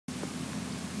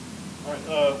All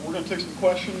right, we're going to take some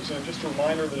questions, and just a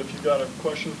reminder that if you've got a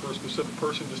question for a specific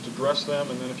person, just address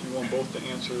them, and then if you want both to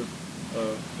answer,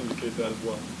 indicate that as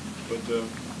well. But we'll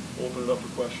open it up for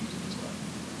questions at this time.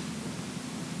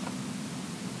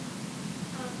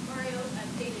 Mario,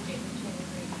 Dana J.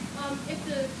 If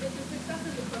the success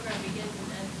of the program begins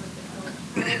and ends with the coach,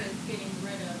 how is getting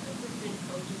rid of assistant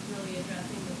coaches really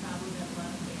addressing the problem that a lot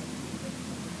of fans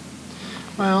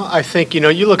see? Well, I think,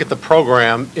 you look at the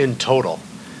program in total,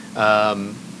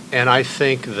 and I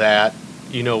think that,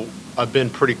 I've been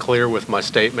pretty clear with my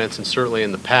statements, and certainly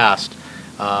in the past,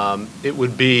 it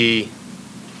would be,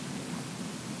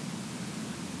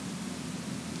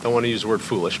 don't want to use the word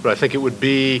foolish, but I think it would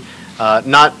be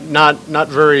not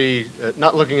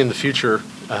looking in the future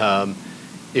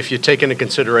if you take into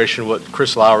consideration what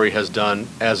Chris Lowery has done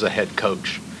as a head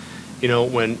coach.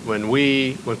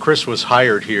 When Chris was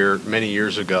hired here many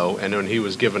years ago, and when he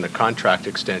was given a contract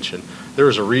extension, there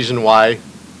was a reason why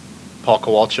Paul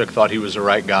Kowalczyk thought he was the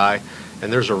right guy,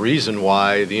 and there's a reason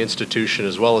why the institution,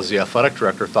 as well as the athletic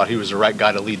director, thought he was the right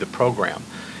guy to lead the program.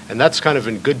 And that's kind of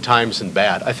in good times and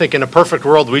bad. I think in a perfect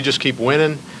world, we just keep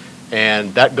winning,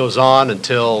 and that goes on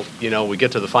until, we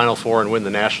get to the Final Four and win the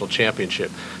national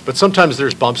championship. But sometimes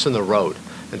there's bumps in the road,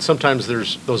 and sometimes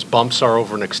those bumps are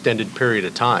over an extended period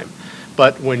of time.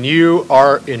 But when you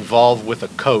are involved with a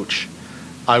coach,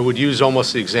 I would use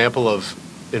almost the example of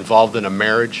involved in a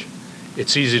marriage.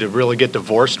 It's easy to really get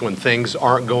divorced when things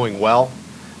aren't going well,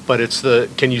 but it's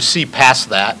can you see past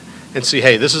that and see,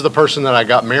 hey, this is the person that I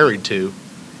got married to,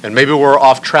 and maybe we're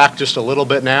off track just a little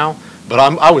bit now, but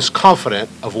I was confident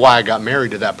of why I got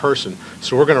married to that person,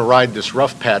 so we're going to ride this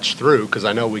rough patch through because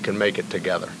I know we can make it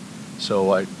together.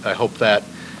 So I hope that,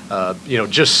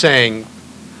 just saying,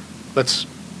 let's,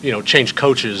 change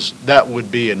coaches, that would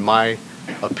be, in my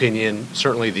opinion,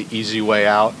 certainly the easy way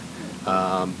out.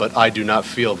 But I do not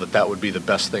feel that that would be the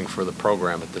best thing for the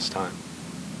program at this time. I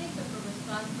think that the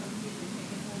response from season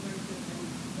ticket holders who've been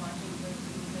watching this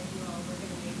season that you all were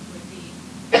going to make would be,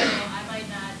 I might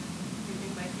not renew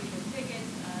my season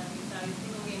tickets. You saw your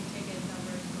single game ticket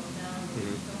numbers go down.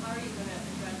 Mm-hmm. So how are you going to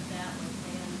address that with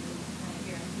fans and kind of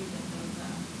guarantee that those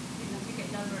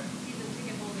season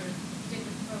ticket holders stick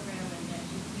with the program and that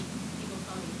you keep people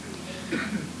coming through the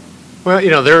game? Well,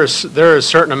 there is a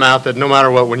certain amount that no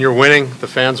matter what, when you're winning, the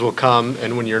fans will come,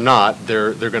 and when you're not,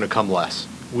 they're going to come less.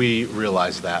 We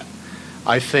realize that.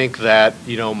 I think that,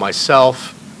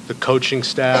 myself, the coaching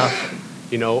staff,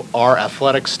 our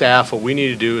athletic staff, what we need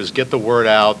to do is get the word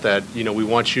out that, we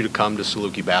want you to come to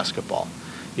Saluki basketball.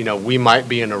 We might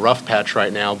be in a rough patch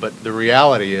right now, but the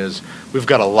reality is we've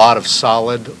got a lot of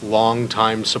solid,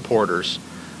 long-time supporters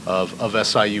of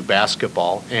SIU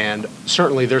basketball, and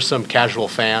certainly there's some casual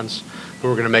fans who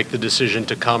are going to make the decision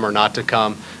to come or not to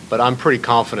come, but I'm pretty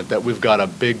confident that we've got a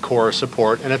big core of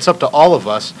support, and it's up to all of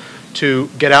us to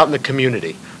get out in the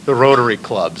community, the Rotary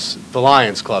clubs, the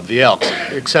Lions Club, the Elks,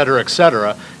 et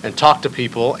cetera, and talk to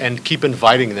people and keep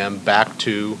inviting them back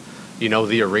to,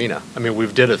 the arena. I mean,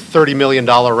 we've did a $30 million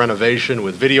renovation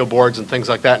with video boards and things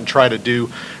like that, and try to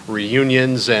do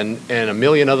reunions and a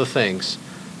million other things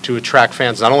to attract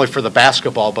fans, not only for the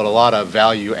basketball, but a lot of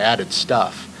value-added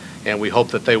stuff. And we hope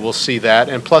that they will see that.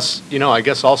 And plus, I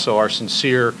guess also our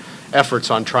sincere efforts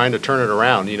on trying to turn it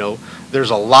around. There's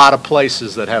a lot of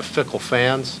places that have fickle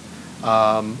fans.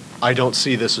 I don't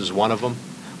see this as one of them.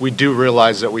 We do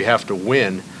realize that we have to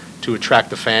win to attract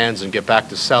the fans and get back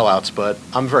to sellouts, but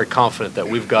I'm very confident that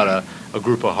we've got a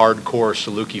group of hardcore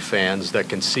Saluki fans that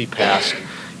can see past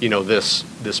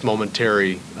this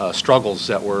momentary struggles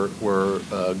that we're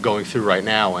going through right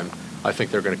now, and I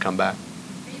think they're going to come back.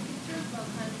 Are you concerned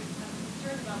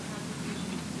about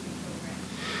contributions to the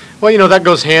program? Well, that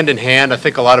goes hand in hand. I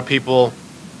think a lot of people,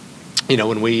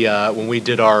 when we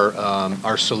did our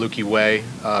Saluki Way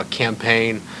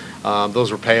campaign,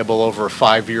 those were payable over a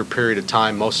 5-year period of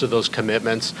time, most of those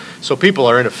commitments. So people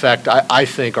are, in effect, I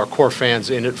think, our core fans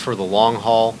in it for the long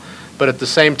haul. But at the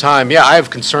same time, I have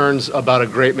concerns about a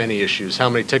great many issues. How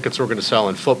many tickets we're going to sell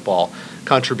in football,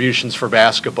 contributions for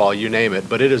basketball, you name it.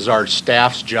 But it is our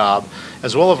staff's job,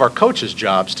 as well as our coaches'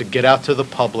 jobs, to get out to the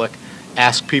public,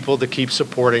 ask people to keep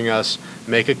supporting us,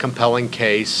 make a compelling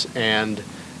case, and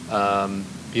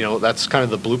that's kind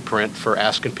of the blueprint for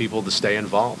asking people to stay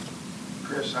involved.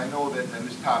 Chris, I know that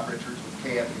Ms. Todd Richards with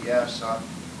KFDS,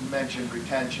 you mentioned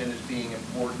retention as being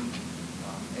important.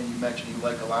 And you mentioned you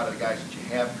like a lot of the guys that you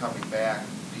have coming back.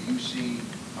 Do you see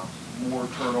more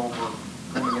turnover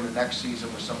coming into next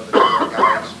season with some of the newer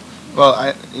guys? Well,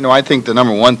 I think the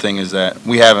number one thing is that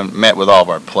we haven't met with all of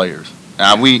our players.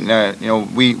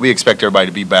 We expect everybody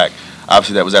to be back.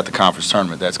 Obviously, that was at the conference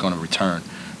tournament. That's going to return.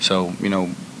 So,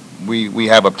 we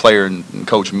have a player and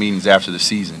coach meetings after the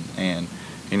season, and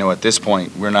at this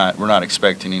point we're not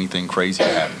expecting anything crazy to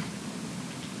happen.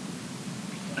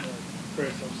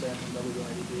 Chris, I'm Sam from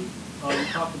WIDB. You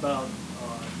talked about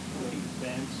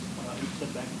fans. You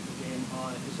stepped back into the game.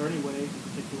 Is there any way, in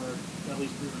particular, at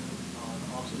least through the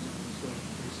offseason and just going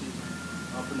into preseason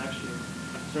for next year,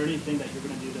 is there anything that you're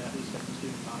going to do to at least get the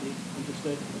student body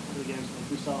interested in the games? Like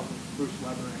we saw with Bruce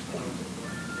Weber and Saluki.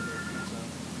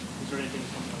 Is there anything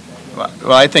something like that?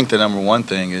 Well, I think the number one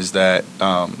thing is that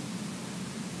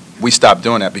we stopped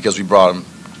doing that because we brought them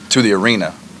to the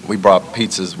arena. We brought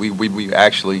pizzas. We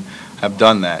actually have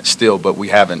done that still, but we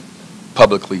haven't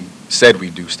publicly said we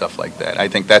do stuff like that. I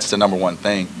think that's the number one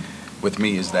thing with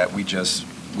me is that we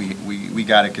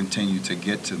got to continue to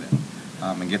get to them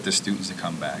and get the students to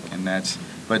come back. And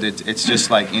but it's just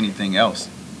like anything else.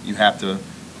 You have to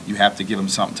give them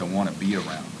something to want to be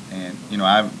around. And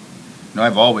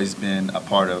I've always been a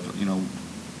part of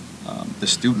the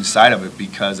student side of it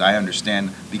because I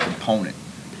understand the component.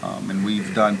 And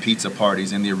we've done pizza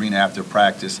parties in the arena after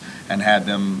practice and had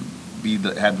them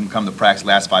come to practice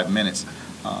last 5 minutes.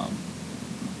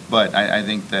 But I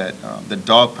think that the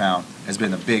dog pound has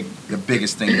been the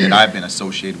biggest thing that I've been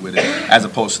associated with it, as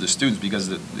opposed to the students, because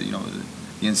the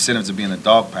incentives of being a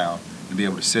dog pound and be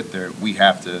able to sit there, we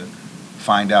have to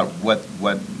find out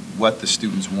what the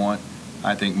students want,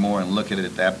 I think, more, and look at it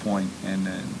at that point, and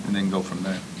then go from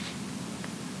there.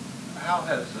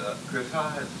 Chris, how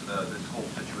has this whole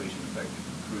situation affected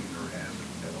recruiting, or has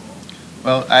it at all?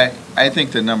 Well, I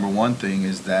think the number one thing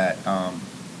is that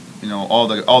all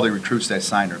the recruits that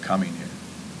signed are coming here,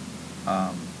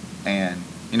 and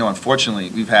unfortunately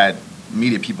we've had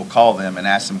media people call them and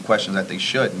ask them questions that they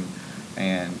shouldn't,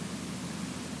 and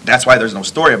that's why there's no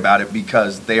story about it,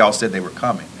 because they all said they were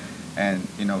coming, and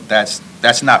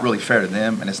that's not really fair to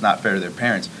them, and it's not fair to their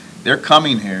parents. They're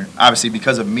coming here obviously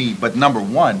because of me, but number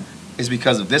one is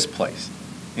because of this place,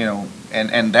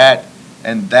 and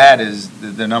that is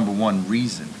the number one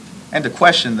reason. And to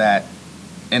question that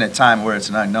in a time where it's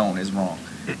an unknown is wrong.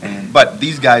 But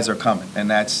these guys are coming, and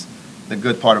that's the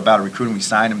good part about recruiting. We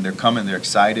signed them; they're coming. They're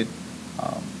excited.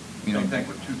 You think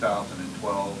with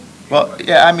 2012? Well,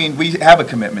 yeah. I mean, we have a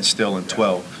commitment still in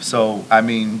 12. So I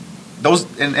mean, those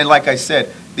and like I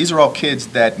said, these are all kids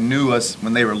that knew us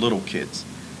when they were little kids,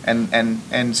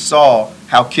 and saw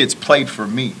how kids played for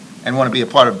me, and want to be a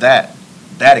part of that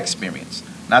experience.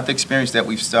 Not the experience that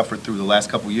we've suffered through the last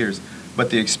couple of years, but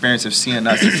the experience of seeing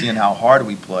us and seeing how hard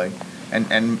we play,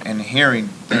 and hearing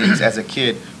things as a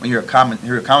kid when you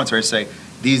hear a commentary say,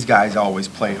 these guys always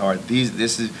play hard.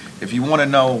 If you want to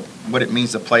know what it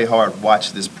means to play hard,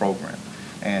 watch this program.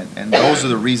 And those are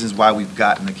the reasons why we've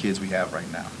gotten the kids we have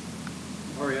right now.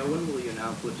 Mario, when will you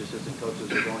announce which assistant coaches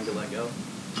are going to let go?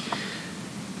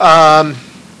 I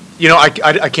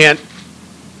can't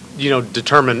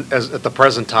determine at the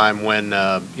present time when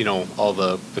all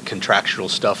the contractual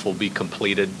stuff will be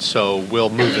completed. So we'll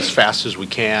move as fast as we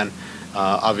can.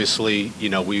 Obviously,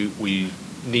 we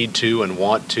need to and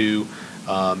want to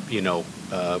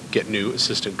get new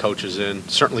assistant coaches in.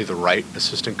 Certainly the right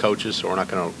assistant coaches. So we're not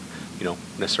going to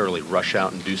necessarily rush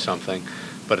out and do something.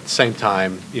 But at the same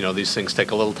time, these things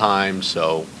take a little time.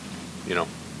 So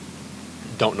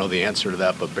don't know the answer to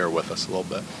that, but bear with us a little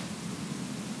bit.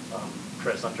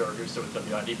 Chris, I'm Joe Augusto with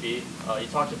WIDB. You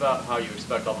talked about how you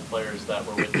expect all the players that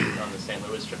were with you on the St.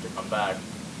 Louis trip to come back.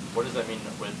 What does that mean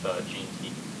with Gene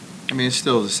Key? I mean, it's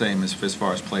still the same as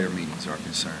far as player meetings are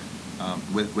concerned.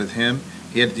 With him,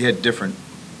 he had different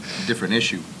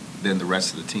issue than the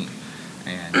rest of the team,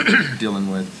 and dealing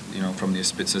with from the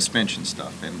suspension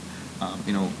stuff. And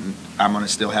I'm going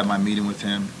to still have my meeting with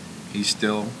him. He's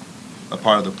still a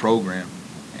part of the program,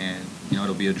 and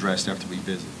it'll be addressed after we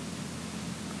visit.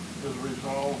 As a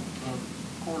result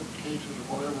of court cases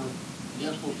or whatever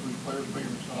against those three players being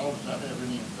resolved, does that have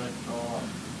any effect on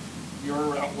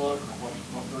your outlook or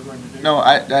what they're going to do? No,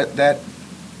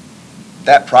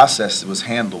 that process was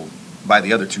handled by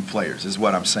the other two players, is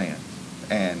what I'm saying,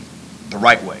 and the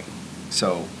right way.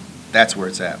 So that's where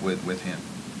it's at with him.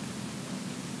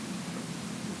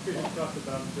 You talked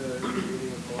about the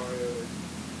meeting with Mario, and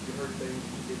you heard things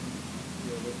that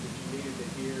you needed to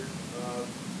hear.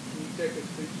 Can you take us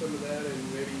through some of that, and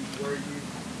maybe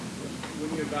when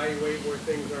you evaluate where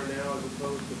things are now as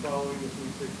opposed to following the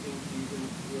Sweet 16 season,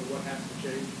 what has to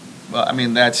change? Well, I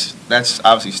mean, that's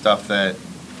obviously stuff that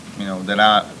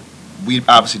we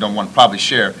obviously don't want to probably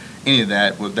share any of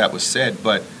that was said.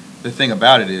 But the thing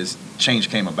about it is, change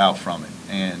came about from it,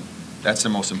 and that's the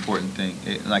most important thing.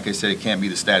 Like I said, it can't be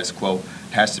the status quo.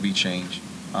 It has to be changed.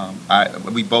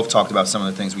 We both talked about some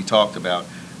of the things we talked about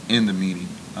in the meeting,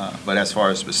 But as far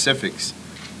as specifics,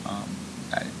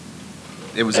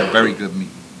 it was a very good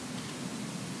meeting.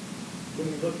 When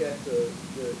you look at the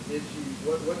issues,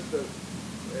 what's the,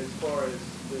 as far as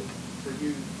for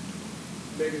you,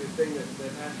 maybe the thing that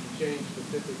has to change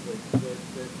specifically,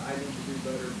 that I need to do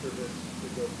better for this to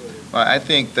go forward? Well, I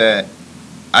think that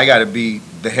I got to be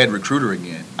the head recruiter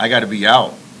again. I got to be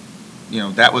out.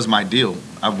 That was my deal.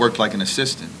 I've worked like an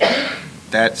assistant.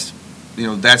 That's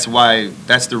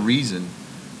the reason,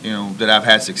 that I've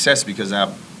had success, because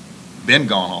I've been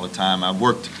gone all the time. I've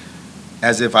worked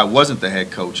as if I wasn't the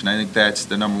head coach, and I think that's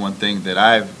the number one thing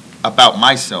that about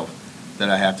myself, that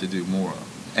I have to do more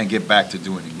of and get back to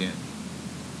doing again.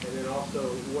 And then also,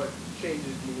 what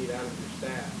changes do you need out of your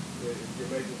staff? If you're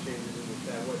making changes in the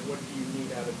staff, what do you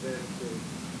need out of them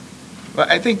to? Well,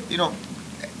 I think,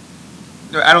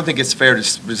 I don't think it's fair to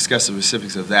discuss the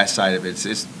specifics of that side of it.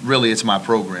 It's my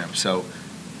program. So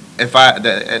if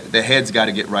the head's got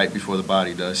to get right before the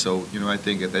body does. So, I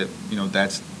think that,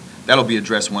 that'll be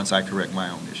addressed once I correct my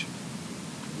own issue.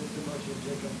 Mr. Moccia,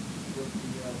 Jacob, with the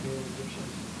Baylor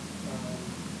Egyptians,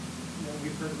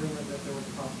 we've heard rumors that there was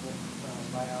a possible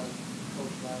buyout of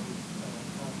Coach Lowery's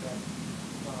contract.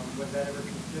 Was that ever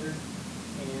considered?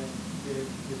 And did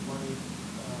money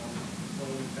play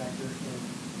any factor in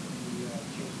the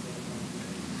change that was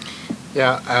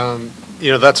made?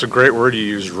 Yeah, that's a great word you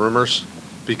use, rumors,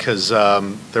 because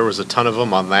there was a ton of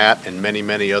them on that and many,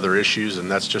 many other issues, and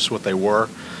that's just what they were.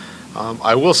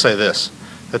 I will say this,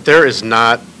 that there is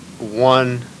not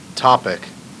one topic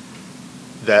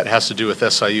that has to do with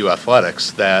SIU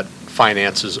athletics that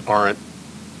finances aren't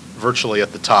virtually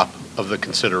at the top of the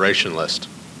consideration list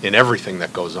in everything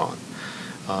that goes on.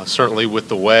 Certainly with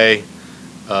the way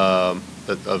of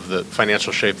the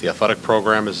financial shape the athletic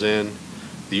program is in,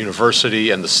 the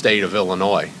university and the state of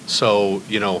Illinois. So,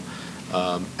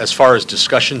 as far as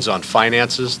discussions on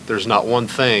finances, there's not one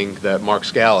thing that Mark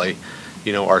Scally,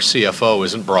 our CFO,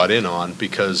 isn't brought in on,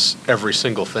 because every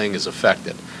single thing is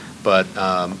affected. But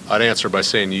I'd answer by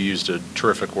saying you used a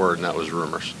terrific word, and that was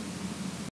rumors.